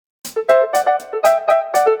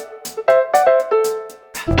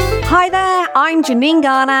Hi there, I'm Janine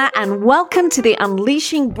Garner, and welcome to the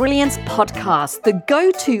Unleashing Brilliance podcast, the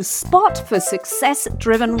go-to spot for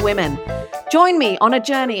success-driven women. Join me on a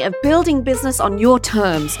journey of building business on your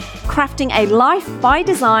terms, crafting a life by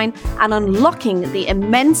design, and unlocking the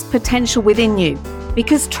immense potential within you.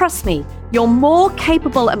 Because trust me, you're more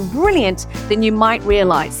capable and brilliant than you might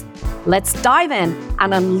realize. Let's dive in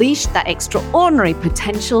and unleash that extraordinary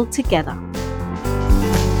potential together.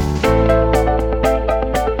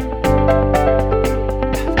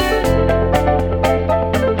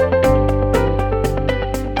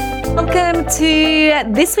 Welcome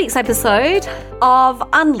to this week's episode of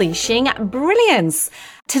Unleashing Brilliance.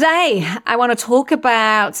 Today, I want to talk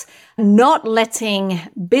about not letting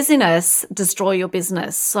busyness destroy your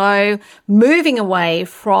business. So moving away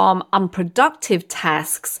from unproductive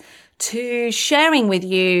tasks to sharing with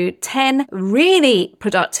you 10 really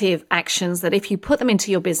productive actions that if you put them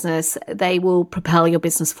into your business, they will propel your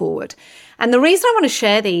business forward. And the reason I want to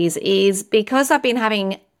share these is because I've been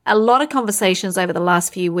having a lot of conversations over the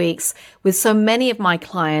last few weeks with so many of my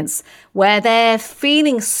clients where they're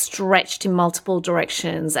feeling stretched in multiple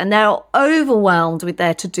directions and they're overwhelmed with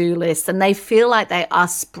their to-do list and they feel like they are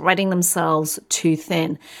spreading themselves too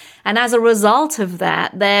thin. And as a result of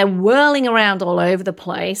that, they're whirling around all over the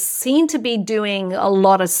place, seem to be doing a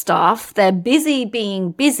lot of stuff. They're busy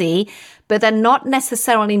being busy, but they're not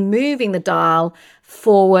necessarily moving the dial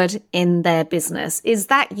forward in their business. Is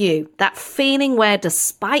that you? That feeling where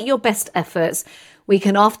despite your best efforts, we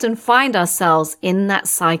can often find ourselves in that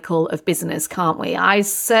cycle of business, can't we? I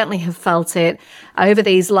certainly have felt it over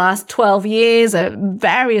these last 12 years at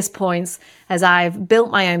various points as I've built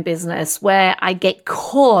my own business where I get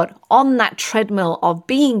caught on that treadmill of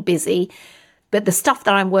being busy, but the stuff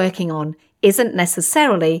that I'm working on isn't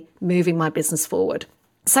necessarily moving my business forward.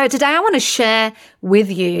 So today I want to share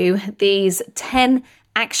with you these 10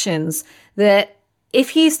 actions that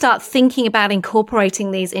if you start thinking about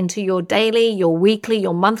incorporating these into your daily, your weekly,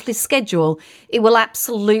 your monthly schedule, it will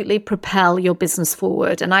absolutely propel your business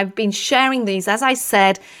forward. And I've been sharing these, as I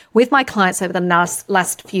said, with my clients over the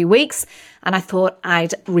last few weeks. And I thought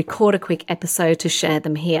I'd record a quick episode to share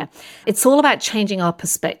them here. It's all about changing our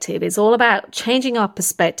perspective. It's all about changing our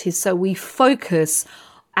perspective so we focus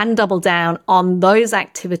and double down on those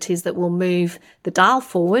activities that will move the dial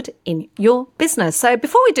forward in your business. So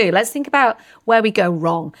before we do, let's think about where we go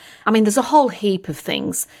wrong. I mean, there's a whole heap of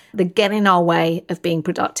things that get in our way of being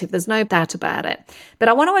productive. There's no doubt about it. But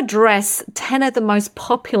I want to address 10 of the most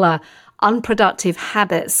popular unproductive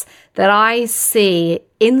habits that I see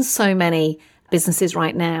in so many businesses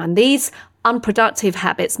right now. And these unproductive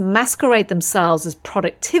habits masquerade themselves as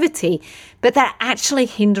productivity, but they're actually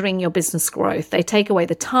hindering your business growth. They take away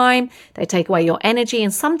the time, they take away your energy,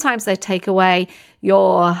 and sometimes they take away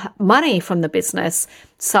your money from the business,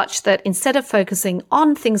 such that instead of focusing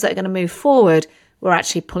on things that are going to move forward, we're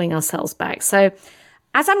actually pulling ourselves back. So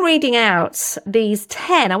as I'm reading out these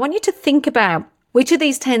 10, I want you to think about which of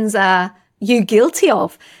these 10s are you guilty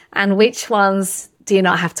of and which ones do you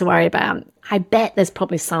not have to worry about. I bet there's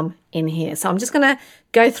probably some in here. So I'm just going to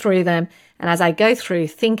go through them. And as I go through,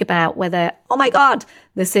 think about whether, oh my God,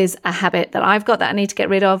 this is a habit that I've got that I need to get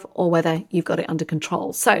rid of, or whether you've got it under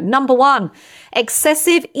control. So number 1,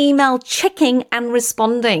 excessive email checking and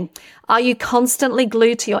responding. Are you constantly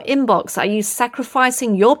glued to your inbox? Are you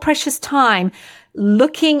sacrificing your precious time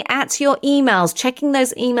looking at your emails, checking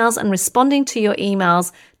those emails and responding to your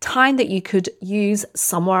emails, time that you could use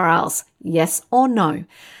somewhere else? Yes or no?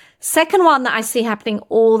 Second one that I see happening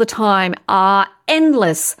all the time are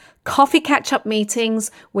endless coffee catch-up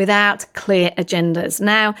meetings without clear agendas.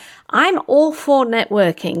 Now, I'm all for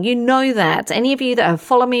networking. You know that. Any of you that have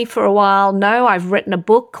followed me for a while know I've written a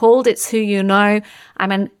book called It's Who You Know.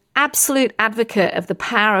 I'm an absolute advocate of the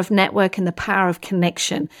power of network and the power of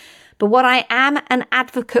connection. But what I am an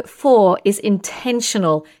advocate for is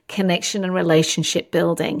intentional connection and relationship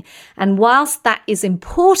building. And whilst that is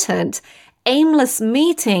important, aimless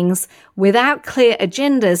meetings without clear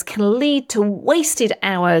agendas can lead to wasted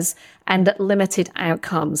hours and limited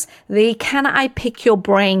outcomes. The can I pick your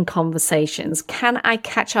brain conversations, can I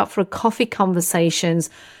catch up for a coffee conversations,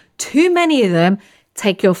 too many of them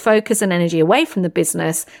take your focus and energy away from the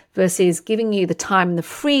business versus giving you the time and the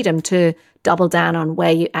freedom to double down on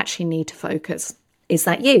where you actually need to focus. Is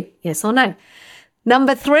that you? Yes or no?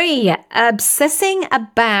 Number 3, obsessing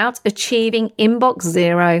about achieving inbox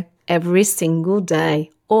zero every single day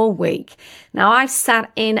or week. Now, I've sat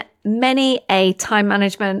in many a time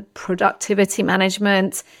management, productivity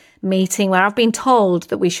management, meeting where I've been told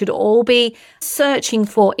that we should all be searching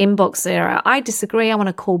for inbox zero. I disagree. I want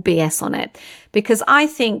to call BS on it, because I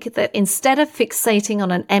think that instead of fixating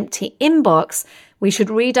on an empty inbox, we should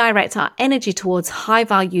redirect our energy towards high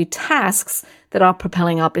value tasks that are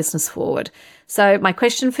propelling our business forward. So my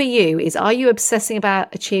question for you is, are you obsessing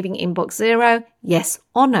about achieving inbox zero? Yes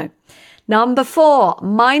or no? Number 4,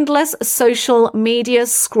 mindless social media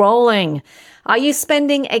scrolling. Are you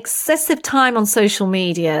spending excessive time on social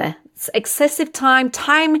media? It's excessive time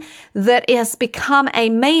that has become a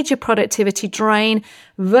major productivity drain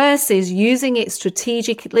versus using it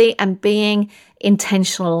strategically and being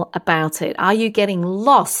intentional about it. Are you getting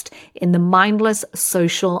lost in the mindless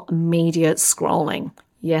social media scrolling?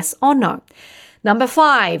 Yes or no? Number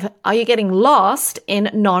 5, are you getting lost in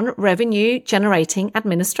non-revenue generating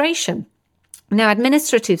administration? Now,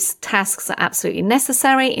 administrative tasks are absolutely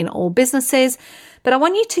necessary in all businesses, but I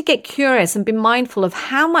want you to get curious and be mindful of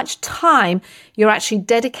how much time you're actually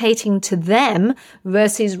dedicating to them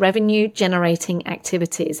versus revenue generating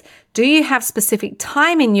activities. Do you have specific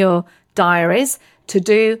time in your diaries to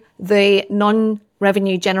do the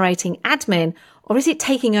non-revenue generating admin, or is it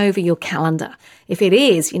taking over your calendar? If it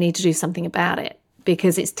is, you need to do something about it,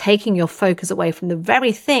 because it's taking your focus away from the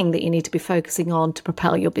very thing that you need to be focusing on to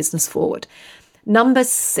propel your business forward. Number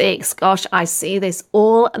 6, gosh, I see this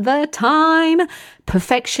all the time.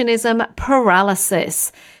 Perfectionism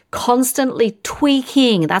paralysis. Constantly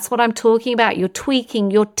tweaking. That's what I'm talking about. You're tweaking,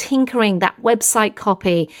 you're tinkering that website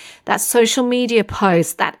copy, that social media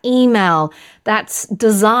post, that email, that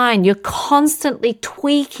design. You're constantly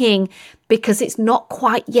tweaking because it's not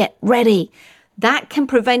quite yet ready. That can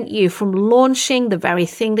prevent you from launching the very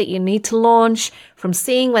thing that you need to launch, from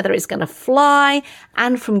seeing whether it's going to fly,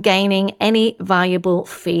 and from gaining any valuable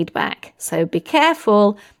feedback. So be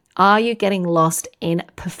careful. Are you getting lost in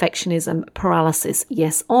perfectionism paralysis?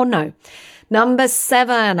 Yes or no? Number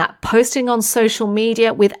 7, posting on social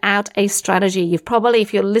media without a strategy. You've probably,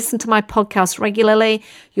 if you listen to my podcast regularly,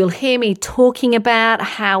 you'll hear me talking about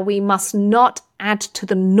how we must not add to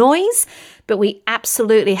the noise, but we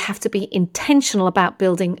absolutely have to be intentional about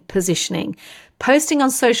building positioning. Posting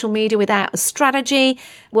on social media without a strategy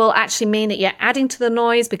will actually mean that you're adding to the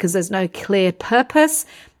noise because there's no clear purpose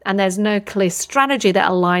and there's no clear strategy that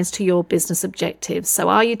aligns to your business objectives. So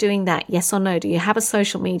are you doing that? Yes or no? Do you have a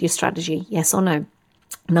social media strategy? Yes or no?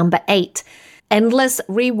 Number 8, endless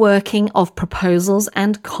reworking of proposals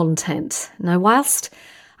and content. Now, whilst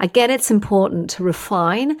I get it's important to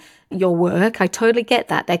refine your work, I totally get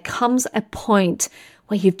that. There comes a point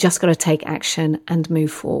where you've just got to take action and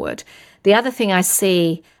move forward. The other thing I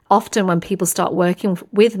see often when people start working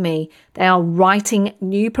with me, they are writing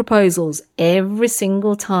new proposals every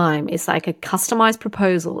single time. It's like a customized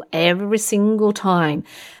proposal every single time,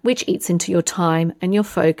 which eats into your time and your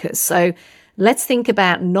focus. So let's think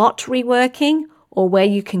about not reworking or where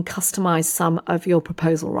you can customize some of your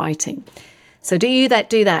proposal writing. So do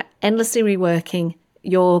that, endlessly reworking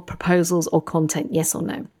your proposals or content, yes or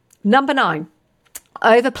no? Number 9,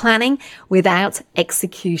 over planning without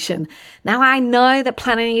execution. Now, I know that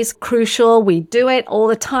planning is crucial. We do it all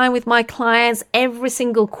the time with my clients. Every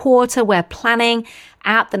single quarter, we're planning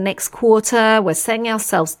out the next quarter. We're setting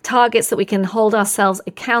ourselves targets that we can hold ourselves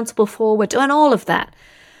accountable for. We're doing all of that.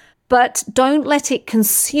 But don't let it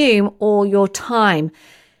consume all your time.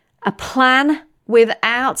 A plan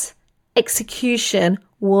without execution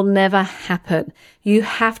will never happen. You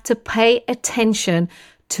have to pay attention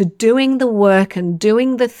to doing the work and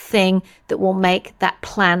doing the thing that will make that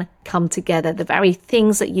plan come together, the very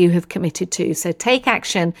things that you have committed to. So take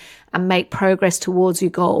action and make progress towards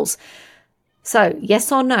your goals. So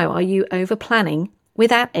yes or no, are you over planning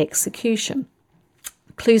without execution?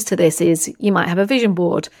 Clues to this is you might have a vision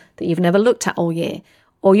board that you've never looked at all year,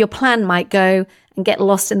 or your plan might go and get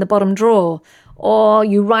lost in the bottom drawer, or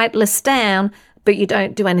you write lists down, but you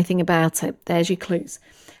don't do anything about it. There's your clues.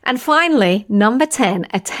 And finally, number 10,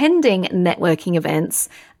 attending networking events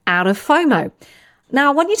out of FOMO. Now,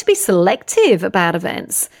 I want you to be selective about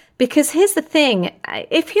events, because here's the thing.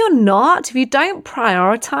 If you don't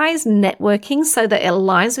prioritize networking so that it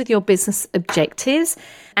aligns with your business objectives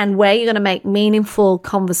and where you're going to make meaningful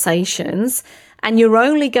conversations, and you're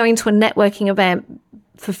only going to a networking event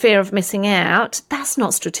for fear of missing out, that's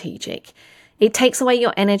not strategic. It takes away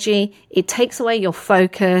your energy, it takes away your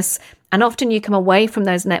focus, and often you come away from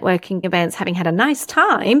those networking events having had a nice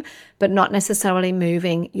time, but not necessarily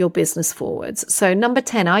moving your business forwards. So number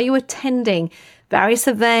 10, are you attending various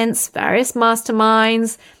events, various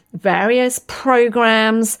masterminds, various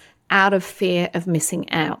programs out of fear of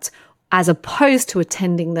missing out? as opposed to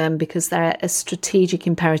attending them because they're a strategic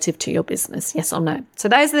imperative to your business? Yes or no? So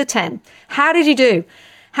those are the 10. How did you do?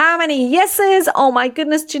 How many yeses? Oh my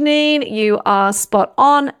goodness, Janine, you are spot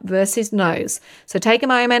on versus no's. So take a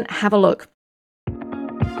moment, have a look.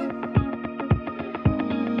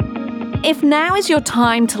 If now is your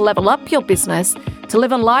time to level up your business, to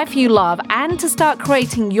live a life you love, and to start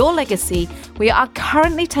creating your legacy, we are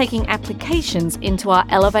currently taking applications into our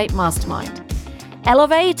Elevate Mastermind.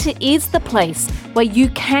 Elevate is the place where you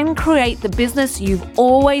can create the business you've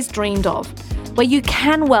always dreamed of, where you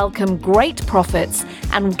can welcome great profits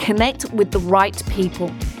and connect with the right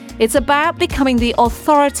people. It's about becoming the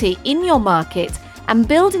authority in your market and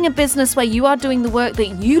building a business where you are doing the work that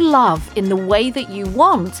you love in the way that you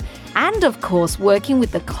want, and of course, working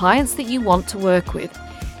with the clients that you want to work with.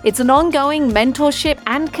 It's an ongoing mentorship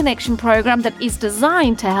and connection program that is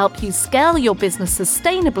designed to help you scale your business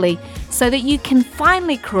sustainably so that you can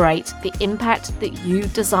finally create the impact that you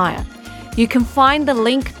desire. You can find the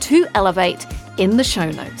link to Elevate in the show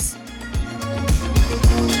notes.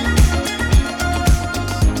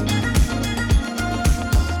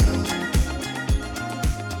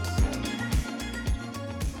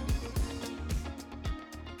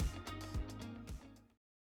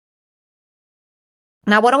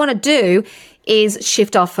 Now, what I want to do is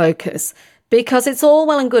shift our focus, because it's all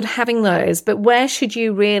well and good having those, but where should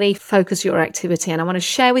you really focus your activity? And I want to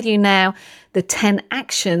share with you now the 10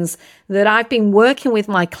 actions that I've been working with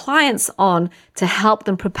my clients on to help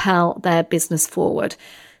them propel their business forward.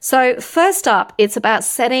 So first up, it's about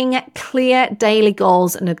setting clear daily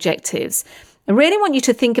goals and objectives. I really want you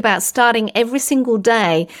to think about starting every single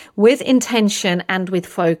day with intention and with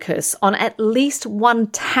focus on at least one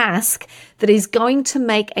task that is going to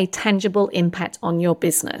make a tangible impact on your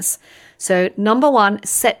business. So number 1,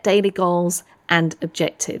 set daily goals and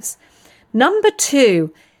objectives. Number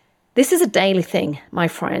 2, this is a daily thing, my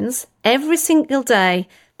friends. Every single day,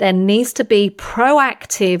 there needs to be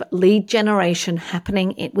proactive lead generation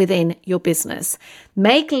happening within your business.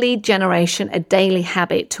 Make lead generation a daily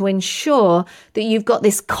habit to ensure that you've got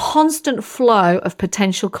this constant flow of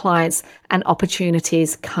potential clients and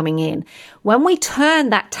opportunities coming in. When we turn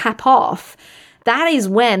that tap off, that is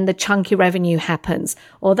when the chunky revenue happens,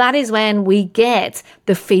 or that is when we get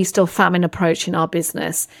the feast or famine approach in our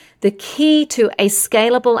business. The key to a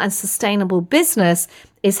scalable and sustainable business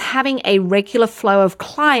is having a regular flow of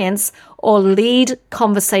clients or lead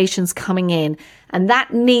conversations coming in. And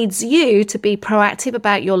that needs you to be proactive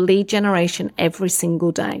about your lead generation every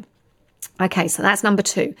single day. Okay, so that's number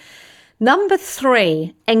 2. Number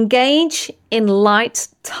 3, engage in light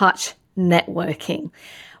touch networking.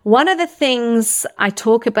 One of the things I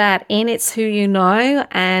talk about in It's Who You Know,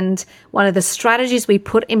 and one of the strategies we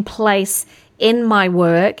put in place in my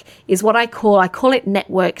work is what I call it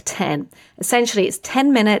Network 10. Essentially, it's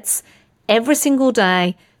 10 minutes every single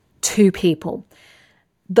day, 2 people.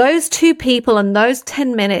 Those 2 people and those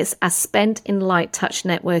 10 minutes are spent in light touch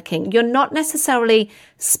networking. You're not necessarily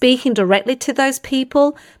speaking directly to those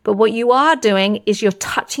people, but what you are doing is you're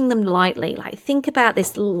touching them lightly. Like, think about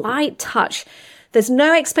this light touch. There's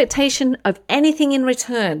no expectation of anything in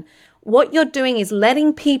return. What you're doing is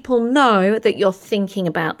letting people know that you're thinking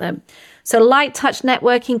about them. So light touch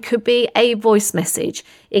networking could be a voice message.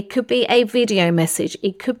 It could be a video message.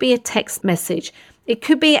 It could be a text message. It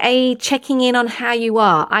could be a checking in on how you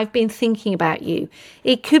are. I've been thinking about you.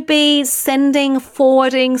 It could be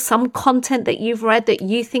forwarding some content that you've read that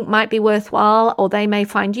you think might be worthwhile or they may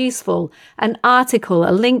find useful. An article,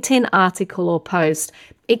 a LinkedIn article or post.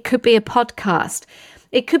 It could be a podcast.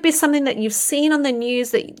 It could be something that you've seen on the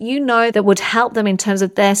news that you know that would help them in terms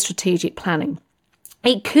of their strategic planning.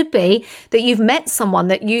 It could be that you've met someone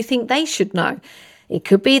that you think they should know. It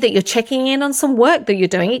could be that you're checking in on some work that you're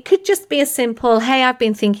doing. It could just be a simple, hey, I've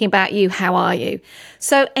been thinking about you. How are you?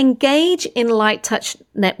 So engage in light touch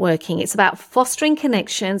networking. It's about fostering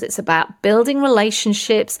connections. It's about building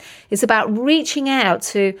relationships. It's about reaching out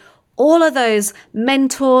to all of those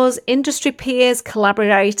mentors, industry peers,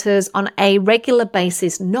 collaborators on a regular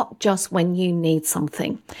basis, not just when you need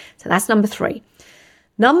something. So that's number 3.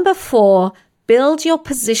 Number 4, build your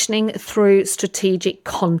positioning through strategic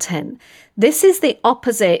content. This is the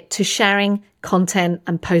opposite to sharing content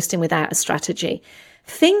and posting without a strategy.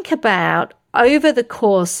 Think about over the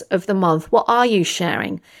course of the month, what are you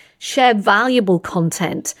sharing? Share valuable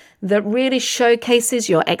content that really showcases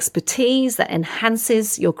your expertise, that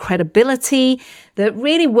enhances your credibility, that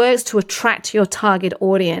really works to attract your target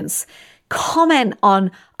audience. comment on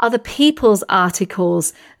other people's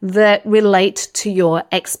articles that relate to your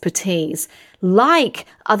expertise. Like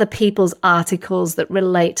other people's articles that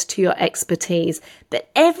relate to your expertise. But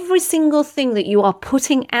every single thing that you are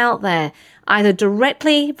putting out there, either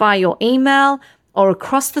directly via your email or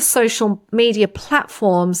across the social media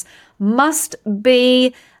platforms, must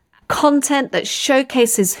be content that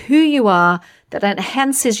showcases who you are, that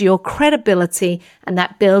enhances your credibility, and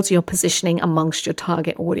that builds your positioning amongst your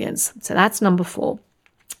target audience. So that's number 4.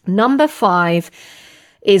 Number 5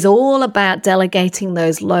 is all about delegating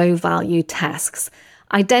those low value tasks.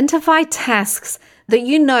 Identify tasks that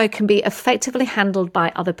you know can be effectively handled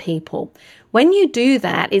by other people. When you do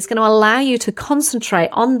that, it's going to allow you to concentrate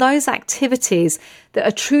on those activities that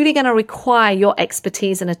are truly going to require your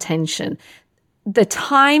expertise and attention. The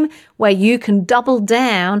time where you can double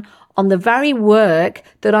down on the very work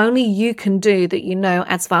that only you can do that you know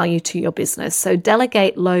adds value to your business. So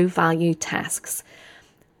delegate low value tasks.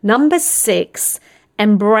 Number 6,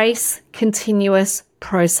 embrace continuous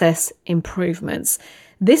process improvements.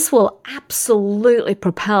 This will absolutely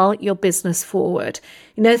propel your business forward.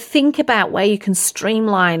 Think about where you can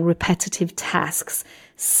streamline repetitive tasks.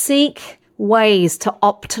 Seek ways to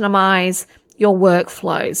optimize your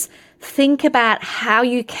workflows. Think about how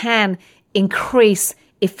you can increase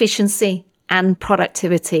efficiency and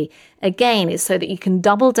productivity. Again, it's so that you can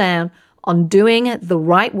double down on doing the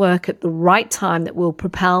right work at the right time that will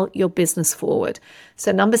propel your business forward.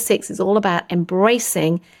 So number 6 is all about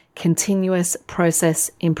embracing continuous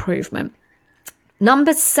process improvement.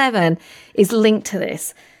 Number 7 is linked to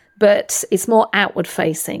this, but it's more outward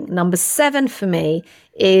facing. Number 7 for me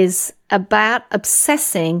is about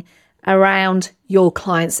obsessing around your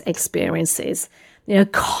clients' experiences.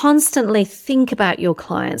 Constantly think about your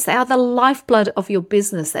clients. They are the lifeblood of your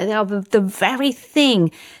business. They are the very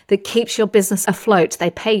thing that keeps your business afloat. They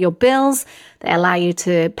pay your bills. They allow you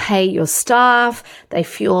to pay your staff. They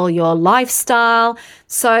fuel your lifestyle.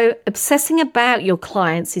 So obsessing about your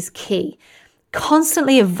clients is key.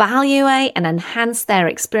 Constantly evaluate and enhance their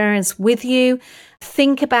experience with you.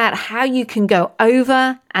 Think about how you can go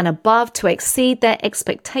over and above to exceed their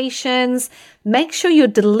expectations. Make sure you're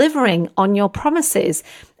delivering on your promises,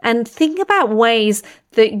 and think about ways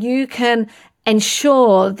that you can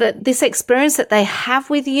ensure that this experience that they have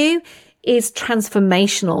with you is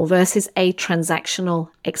transformational versus a transactional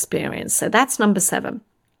experience. So that's number 7.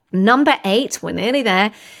 Number 8, we're nearly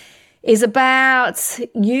there, is about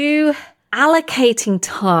you allocating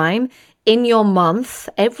time in your month,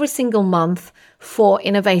 every single month, for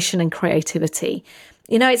innovation and creativity.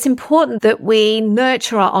 It's important that we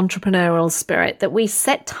nurture our entrepreneurial spirit, that we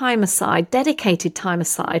set time aside, dedicated time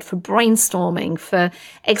aside for brainstorming, for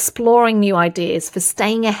exploring new ideas, for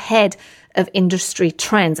staying ahead of industry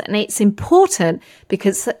trends. And it's important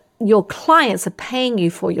because your clients are paying you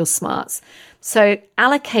for your smarts. So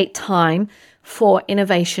allocate time for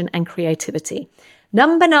innovation and creativity.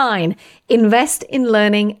 Number 9, invest in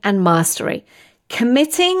learning and mastery.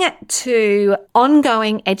 Committing to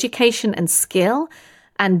ongoing education and skill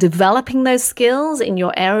and developing those skills in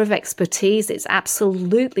your area of expertise is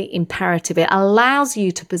absolutely imperative. It allows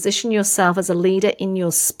you to position yourself as a leader in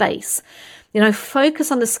your space.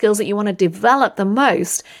 Focus on the skills that you want to develop the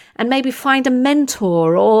most, and maybe find a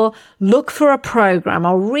mentor or look for a program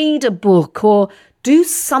or read a book or do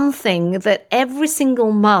something that every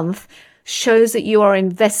single month shows that you are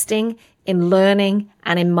investing in learning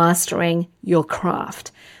and in mastering your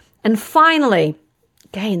craft. And finally,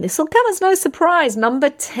 again, this will come as no surprise,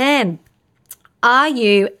 number 10, are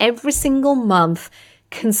you every single month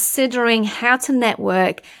considering how to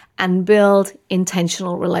network and build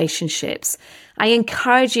intentional relationships? I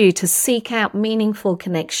encourage you to seek out meaningful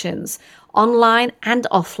connections, online and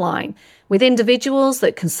offline, with individuals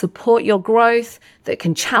that can support your growth, that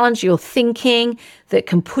can challenge your thinking, that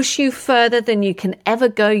can push you further than you can ever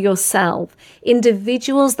go yourself.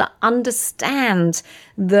 Individuals that understand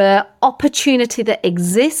the opportunity that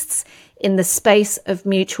exists in the space of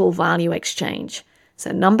mutual value exchange.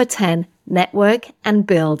 So number 10, network and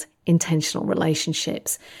build intentional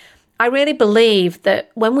relationships. I really believe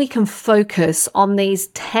that when we can focus on these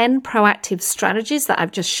 10 proactive strategies that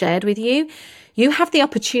I've just shared with you, you have the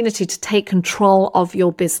opportunity to take control of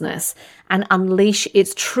your business and unleash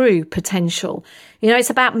its true potential. It's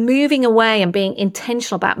about moving away and being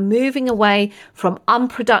intentional about moving away from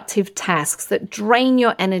unproductive tasks that drain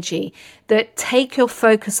your energy, that take your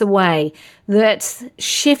focus away, that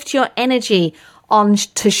shift your energy on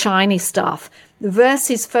to shiny stuff,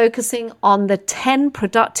 versus focusing on the 10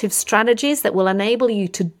 productive strategies that will enable you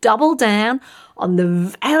to double down on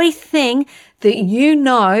the very thing that you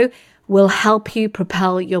know will help you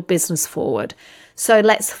propel your business forward. So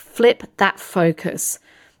let's flip that focus.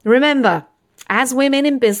 Remember, as women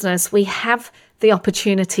in business, we have the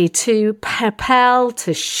opportunity to propel,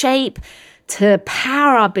 to shape, to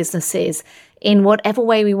power our businesses in whatever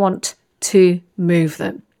way we want to move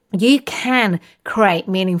them. You can create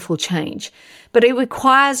meaningful change, but it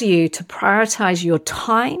requires you to prioritize your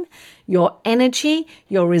time, your energy,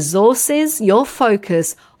 your resources, your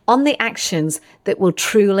focus on the actions that will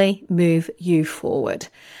truly move you forward.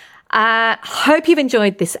 I hope you've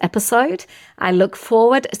enjoyed this episode. I look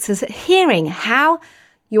forward to hearing how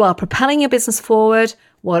you are propelling your business forward.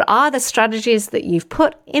 What are the strategies that you've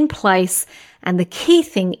put in place? And the key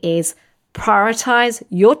thing is prioritize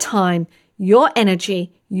your time, your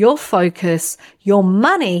energy, your focus, your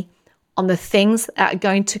money on the things that are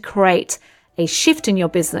going to create a shift in your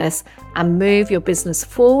business and move your business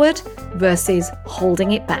forward versus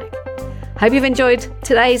holding it back. Hope you've enjoyed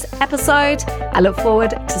today's episode. I look forward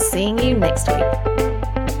to seeing you next week.